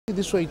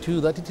This way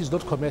too, that it is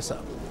not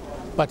COMESA,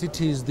 but it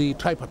is the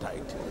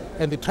tripartite.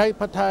 And the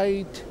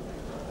tripartite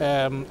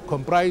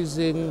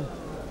comprising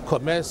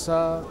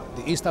COMESA,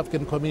 the East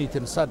African Community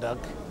and SADEC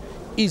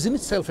is in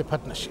itself a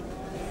partnership,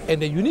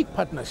 and a unique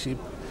partnership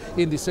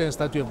in the sense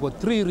that we have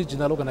got three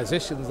regional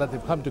organizations that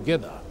have come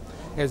together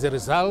as a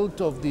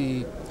result of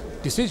the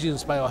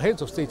decisions by our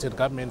heads of state and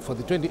government for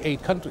the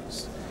 28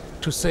 countries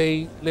to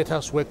say, let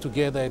us work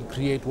together and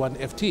create one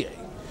FTA.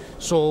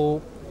 So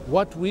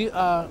what we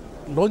are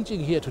launching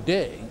here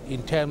today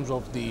in terms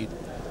of the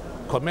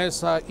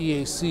COMESA,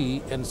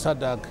 EAC and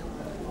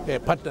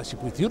SADEC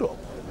partnership with Europe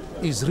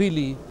is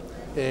really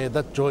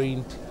that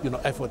joint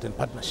effort and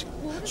partnership.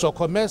 So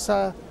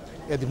COMESA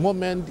at the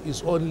moment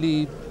is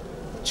only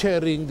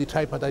chairing the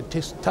tripartite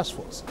task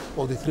force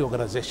of the three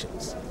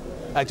organizations.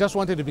 I just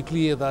wanted to be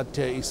clear that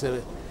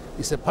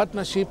it's a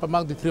partnership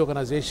among the three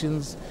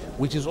organizations,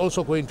 which is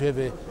also going to have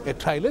a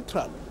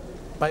trilateral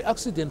by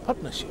accident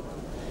partnership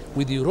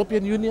with the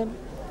European Union,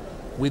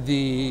 with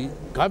the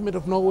government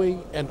of Norway,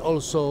 and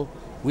also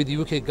with the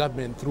UK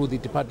government through the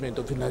Department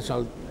of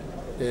International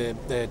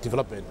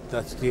Development,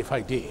 that's the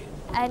FID.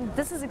 And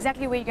this is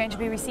exactly where you're going to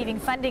be receiving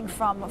funding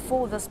from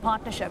for this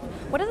partnership.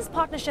 What does this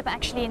partnership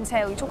actually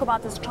entail? You talk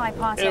about this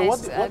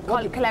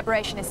tripartite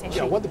collaboration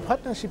essentially. Yeah, what the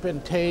partnership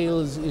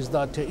entails is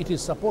that it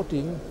is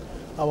supporting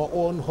our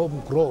own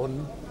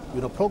homegrown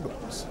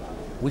programs,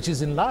 which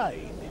is in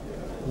line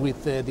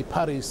with the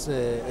Paris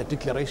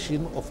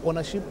Declaration of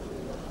Ownership,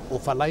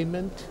 of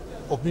alignment,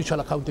 of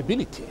mutual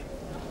accountability,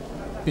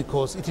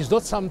 because it is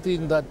not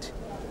something that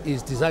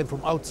is designed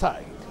from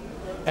outside.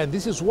 And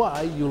this is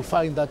why you'll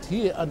find that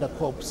here under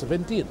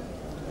COP17,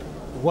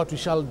 what we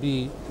shall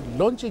be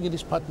launching in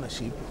this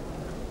partnership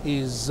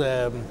is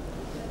a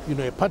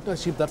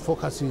partnership that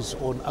focuses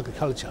on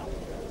agriculture,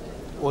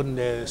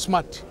 on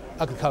smart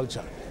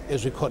agriculture,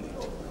 as we call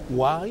it.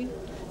 Why?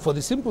 For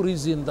the simple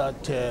reason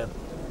that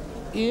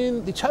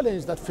in the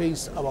challenge that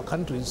face our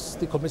countries,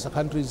 the COMESA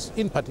countries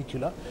in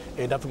particular,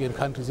 and African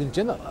countries in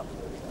general,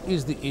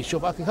 is the issue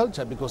of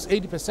agriculture, because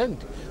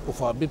 80%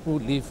 of our people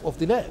live off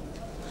the land.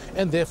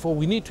 And therefore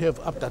we need to have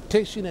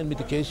adaptation and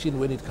mitigation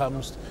when it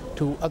comes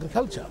to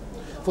agriculture.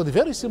 For the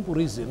very simple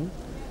reason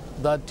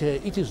that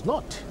it is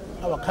not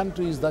our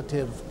countries that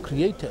have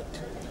created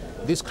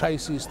this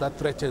crisis that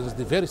threatens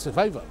the very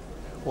survival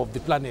of the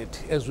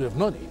planet as we have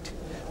known it,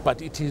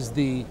 but it is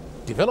the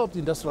developed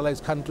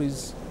industrialized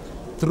countries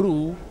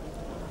through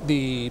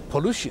the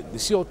pollution, the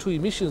CO2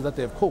 emissions that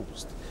they have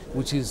caused,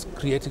 which is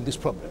creating this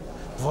problem.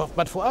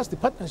 But for us, the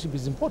partnership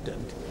is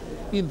important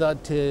in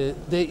that there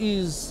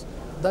is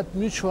that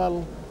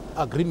mutual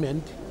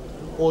agreement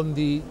on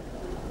the,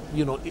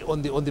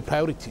 on the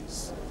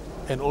priorities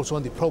and also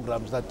on the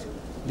programs that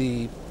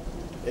the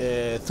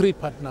three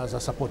partners are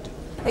supporting.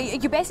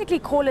 You basically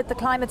call it the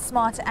Climate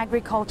Smart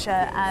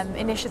Agriculture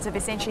initiative,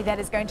 essentially, that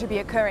is going to be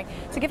occurring.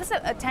 So give us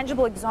a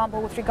tangible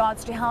example with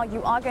regards to how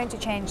you are going to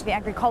change the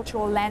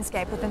agricultural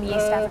landscape within the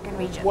East African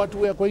region. What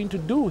we are going to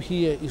do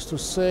here is to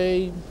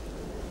say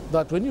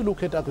that when you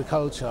look at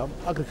agriculture,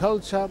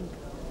 agriculture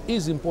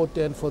is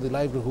important for the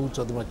livelihoods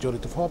of the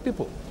majority of our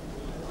people.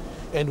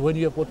 And when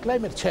you have got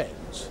climate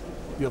change,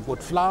 you have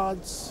got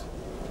floods,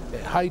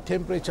 high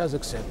temperatures,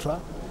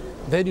 etc.,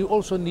 then you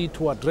also need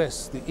to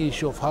address the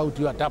issue of how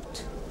do you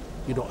adapt,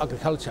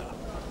 agriculture,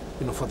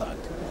 for that.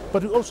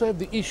 But we also have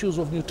the issues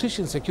of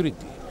nutrition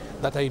security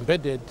that are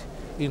embedded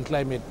in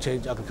climate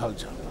change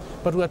agriculture.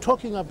 But we are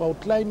talking about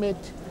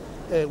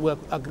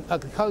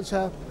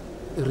agriculture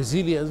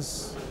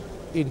resilience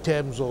in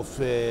terms of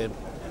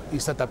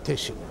its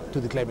adaptation to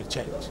the climate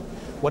change.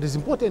 What is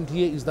important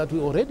here is that we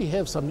already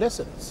have some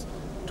lessons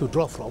to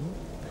draw from,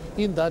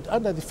 in that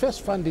under the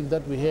first funding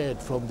that we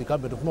had from the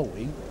government of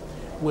Norway,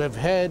 we have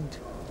had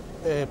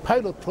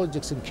pilot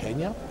projects in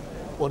Kenya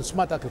on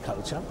smart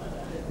agriculture.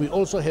 We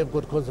also have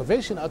got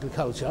conservation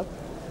agriculture,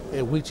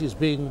 which is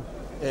being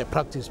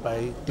practiced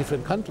by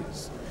different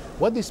countries.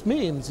 What this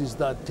means is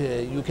that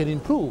you can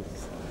improve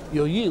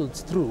your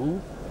yields through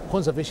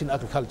conservation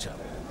agriculture,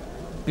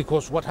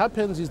 because what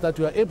happens is that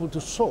you are able to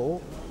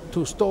store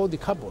the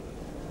carbon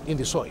in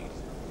the soil.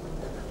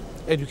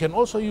 And you can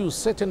also use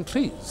certain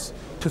trees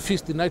to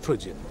fix the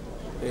nitrogen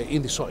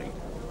in the soil.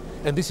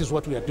 And this is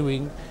what we are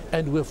doing.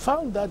 And we've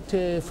found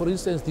that, for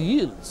instance, the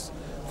yields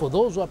for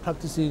those who are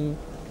practicing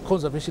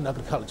conservation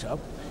agriculture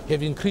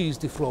have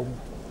increased from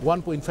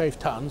 1.5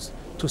 tons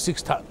to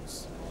 6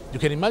 tons. You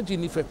can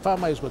imagine if a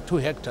farmer has got 2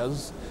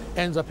 hectares,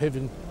 ends up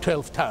having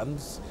 12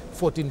 tons,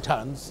 14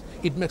 tons,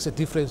 it makes a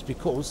difference,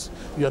 because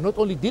you are not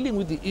only dealing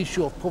with the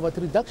issue of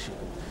poverty reduction,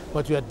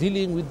 but you are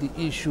dealing with the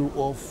issue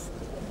of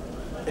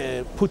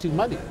putting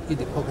money in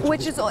the pocket.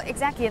 Which is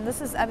exactly, and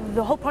this is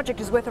the whole project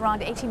is worth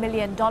around $80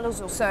 million or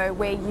so,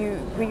 where you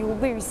will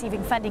be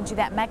receiving funding to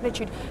that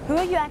magnitude. Who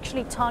are you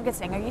actually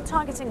targeting? Are you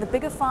targeting the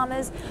bigger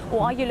farmers,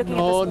 or are you looking at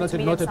the small to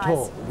medium-sized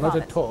farmers? Not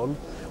at all.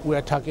 We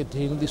are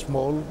targeting the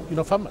small,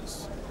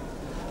 farmers,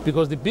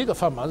 because the bigger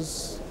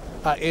farmers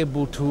are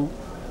able to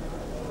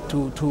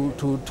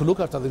look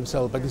after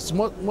themselves, but the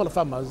smaller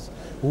farmers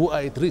who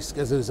are at risk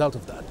as a result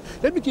of that.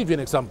 Let me give you an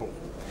example.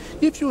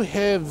 If you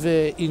have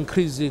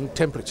increasing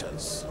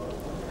temperatures,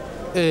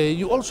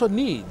 you also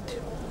need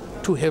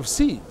to have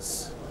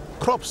seeds,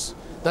 crops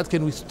that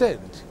can withstand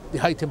the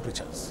high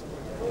temperatures,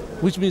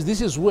 which means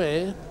this is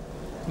where,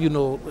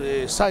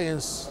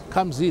 science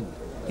comes in,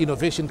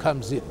 innovation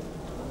comes in.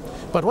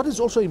 But what is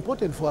also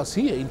important for us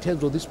here in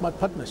terms of this smart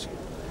partnership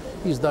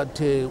is that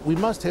we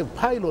must have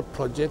pilot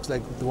projects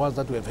like the ones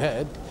that we have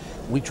had,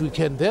 which we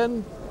can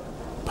then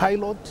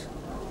pilot,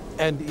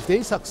 and if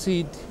they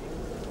succeed,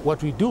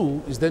 what we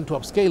do is then to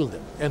upscale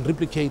them and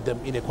replicate them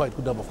in a quite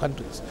good number of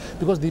countries.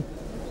 Because the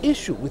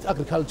issue with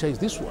agriculture is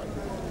this one.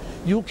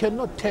 You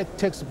cannot take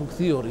textbook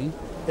theory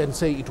and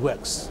say it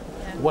works.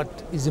 Yeah.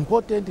 What is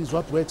important is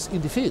what works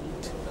in the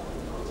field.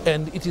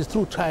 And it is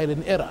through trial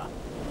and error.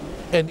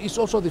 And it's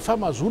also the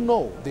farmers who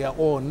know their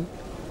own,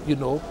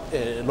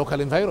 local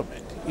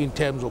environment in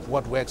terms of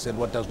what works and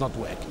what does not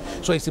work.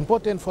 So it's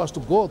important for us to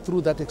go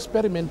through that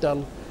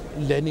experimental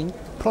learning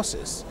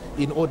process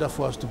in order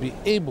for us to be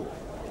able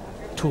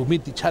to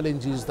meet the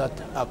challenges that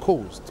are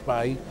caused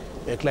by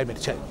climate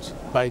change,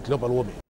 by global warming.